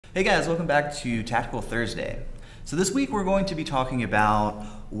Hey guys, welcome back to Tactical Thursday. So this week we're going to be talking about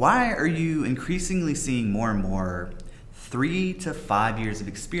why are you increasingly seeing more and more 3 to 5 years of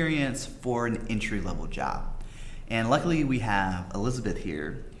experience for an entry-level job. And luckily we have Elizabeth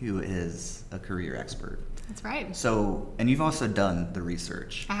here, who is a career expert. That's right. So, and you've also done the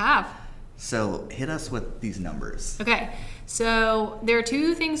research. I have. So hit us with these numbers. Okay, so there are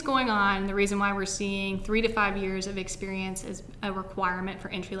two things going on. The reason why we're seeing 3 to 5 years of experience is a requirement for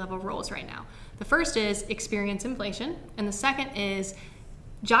entry-level roles right now. The first is experience inflation, and the second is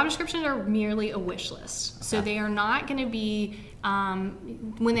job descriptions are merely a wish list. Okay. So they are not going to be,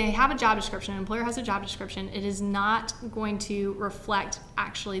 when they have a job description, an employer has a job description, it is not going to reflect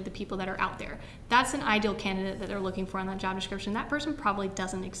actually the people that are out there. That's an ideal candidate that they're looking for on that job description. That person probably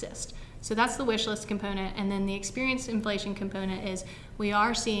doesn't exist. So that's the wish list component. And then the experience inflation component is we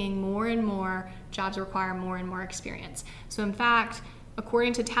are seeing more and more jobs require more and more experience. So in fact,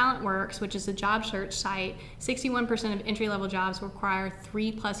 according to TalentWorks, which is a job search site, 61% of entry-level jobs require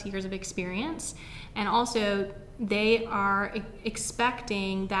 3+ years of experience. And also, they are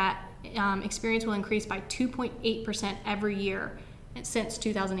expecting that experience will increase by 2.8% every year since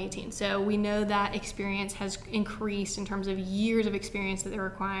 2018. So we know that experience has increased in terms of years of experience that they're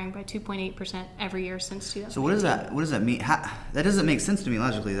requiring by 2.8% every year since 2018. So what does that mean? That doesn't make sense to me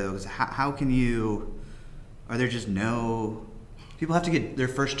logically though, because how can you, are there just no... People have to get their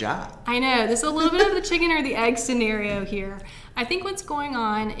first job. I know. This is a little bit of the chicken or the egg scenario here. I think what's going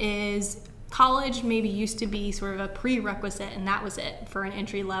on is college maybe used to be sort of a prerequisite, and that was it for an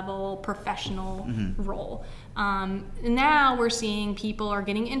entry-level professional role. Now we're seeing people are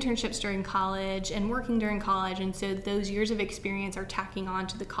getting internships during college and working during college, and so those years of experience are tacking on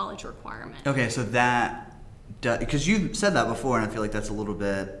to the college requirement. Okay, so that, because you've said that before, and I feel like that's a little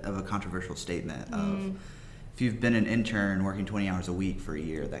bit of a controversial statement of... If you've been an intern working 20 hours a week for a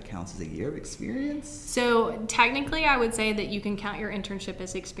year, that counts as a year of experience? So technically, I would say that you can count your internship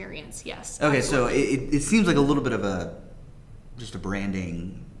as experience, yes. Okay, absolutely. so it seems like a little bit of just a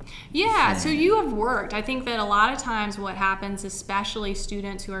branding Yeah, thing. so you have worked. I think that a lot of times what happens, especially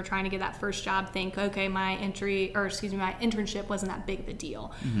students who are trying to get that first job, think, okay, my internship wasn't that big of a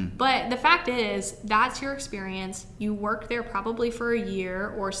deal. But the fact is, that's your experience. You worked there probably for a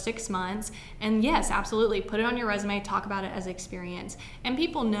year or 6 months. And yes, absolutely, put it on your resume, talk about it as experience. And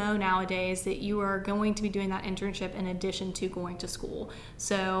people know nowadays that you are going to be doing that internship in addition to going to school.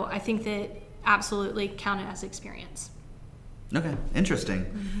 So I think that absolutely count it as experience. Okay, interesting.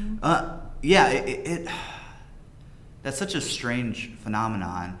 That's such a strange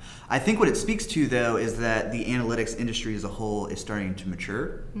phenomenon. I think what it speaks to, though, is that the analytics industry as a whole is starting to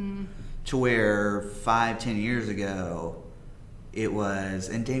mature to where 5-10 years ago it was,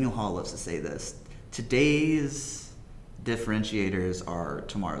 and Daniel Hall loves to say this, today's differentiators are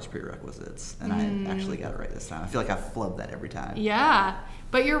tomorrow's prerequisites. And I actually got it right this time. I feel like I flub that every time. Yeah,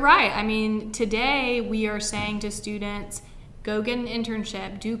 but you're right. I mean, today we are saying to students, go get an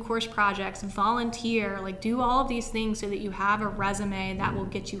internship, do course projects, volunteer, like do all of these things so that you have a resume that will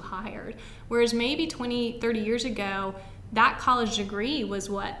get you hired. Whereas maybe 20, 30 years ago, that college degree was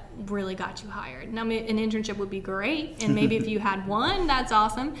what really got you hired. Now, an internship would be great, and maybe if you had one, that's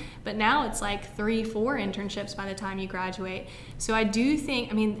awesome. But now it's like 3, 4 internships by the time you graduate. So I do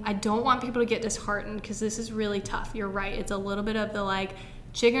think, I don't want people to get disheartened because this is really tough. You're right. It's a little bit of the like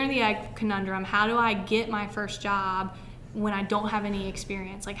chicken or the egg conundrum. How do I get my first job when I don't have any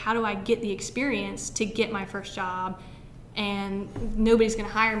experience? Like, how do I get the experience to get my first job? And nobody's going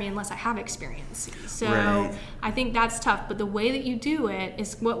to hire me unless I have experience. So right. I think that's tough. But the way that you do it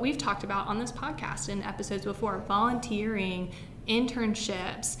is what we've talked about on this podcast in episodes before: volunteering,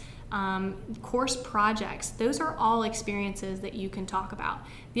 internships, course projects. Those are all experiences that you can talk about.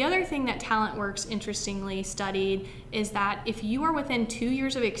 The other thing that TalentWorks interestingly studied is that if you are within 2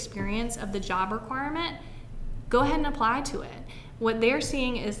 years of experience of the job requirement, go ahead and apply to it. What they're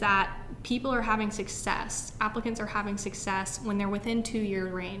seeing is that people are having success, applicants are having success when they're within 2-year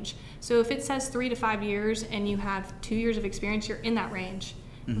range. So if it says 3 to 5 years and you have 2 years of experience, you're in that range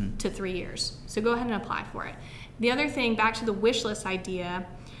to 3 years. So go ahead and apply for it. The other thing, back to the wish list idea,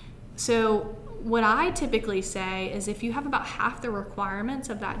 so what I typically say is if you have about half the requirements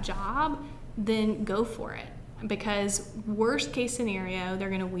of that job, then go for it. Because worst case scenario, they're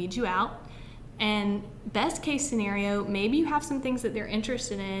gonna weed you out. And best case scenario, maybe you have some things that they're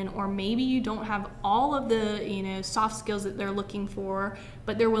interested in, or maybe you don't have all of the soft skills that they're looking for,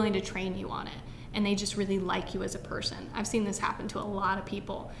 but they're willing to train you on it. And they just really like you as a person. I've seen this happen to a lot of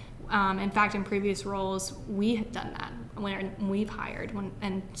people. In fact, in previous roles, we have done that when we've hired.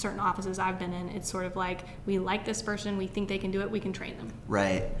 In certain offices I've been in, it's sort of like, we like this person, we think they can do it, we can train them.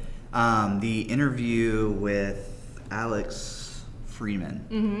 Right. The interview with Alex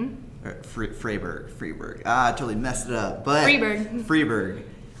Freeman. Freeberg. I totally messed it up. But Freeberg.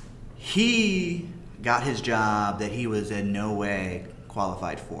 He got his job that he was in no way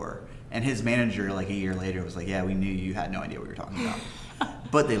qualified for. And his manager, like a year later, was like, yeah, we knew you had no idea what you were talking about.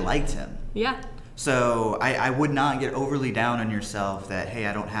 But they liked him. Yeah. So I would not get overly down on yourself that, hey,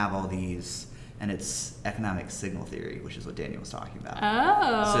 I don't have all these, and it's economic signal theory, which is what Daniel was talking about.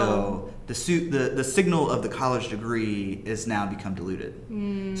 Oh. So the signal of the college degree is now become diluted.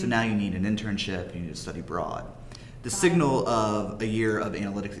 So now you need an internship, you need to study abroad. The signal of a year of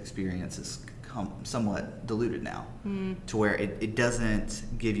analytics experience is somewhat diluted now to where it doesn't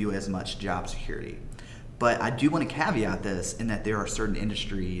give you as much job security. But I do want to caveat this in that there are certain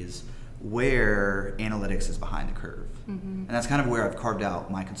industries where analytics is behind the curve. And that's kind of where I've carved out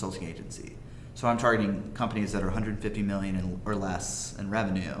my consulting agency. So I'm targeting companies that are 150 million or less in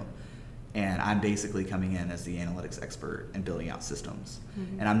revenue, and I'm basically coming in as the analytics expert and building out systems.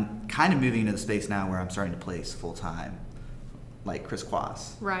 And I'm kind of moving into the space now where I'm starting to place full-time, like Chris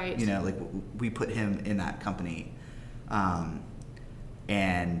Quas. Right. You know, like we put him in that company.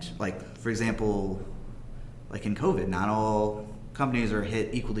 And like, for example, like in COVID, not all companies are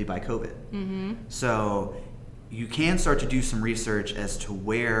hit equally by COVID. So you can start to do some research as to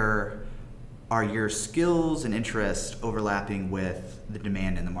where are your skills and interests overlapping with the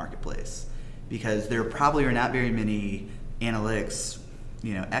demand in the marketplace, because there probably are not very many analytics,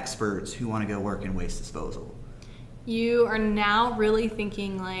 experts who want to go work in waste disposal. You are now really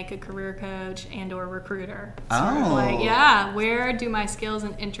thinking like a career coach and or recruiter. Where do my skills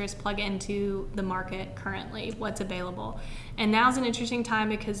and interests plug into the market currently? What's available? And now's an interesting time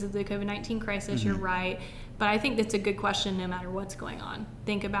because of the COVID-19 crisis, you're right. But I think that's a good question no matter what's going on.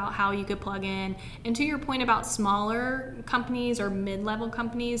 Think about how you could plug in. And to your point about smaller companies or mid-level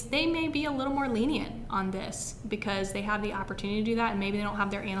companies, they may be a little more lenient on this because they have the opportunity to do that, and maybe they don't have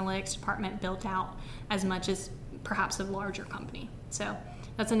their analytics department built out as much as perhaps a larger company. So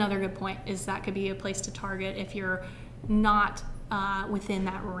that's another good point, is that could be a place to target if you're not within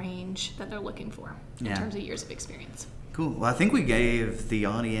that range that they're looking for in terms of years of experience. Cool. Well, I think we gave the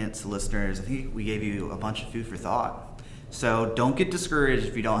audience, the listeners, I think we gave you a bunch of food for thought. So don't get discouraged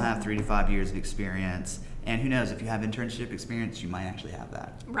if you don't have 3 to 5 years of experience. And who knows, if you have internship experience, you might actually have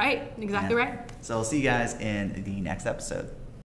that. Right. Exactly right. So I'll see you guys in the next episode.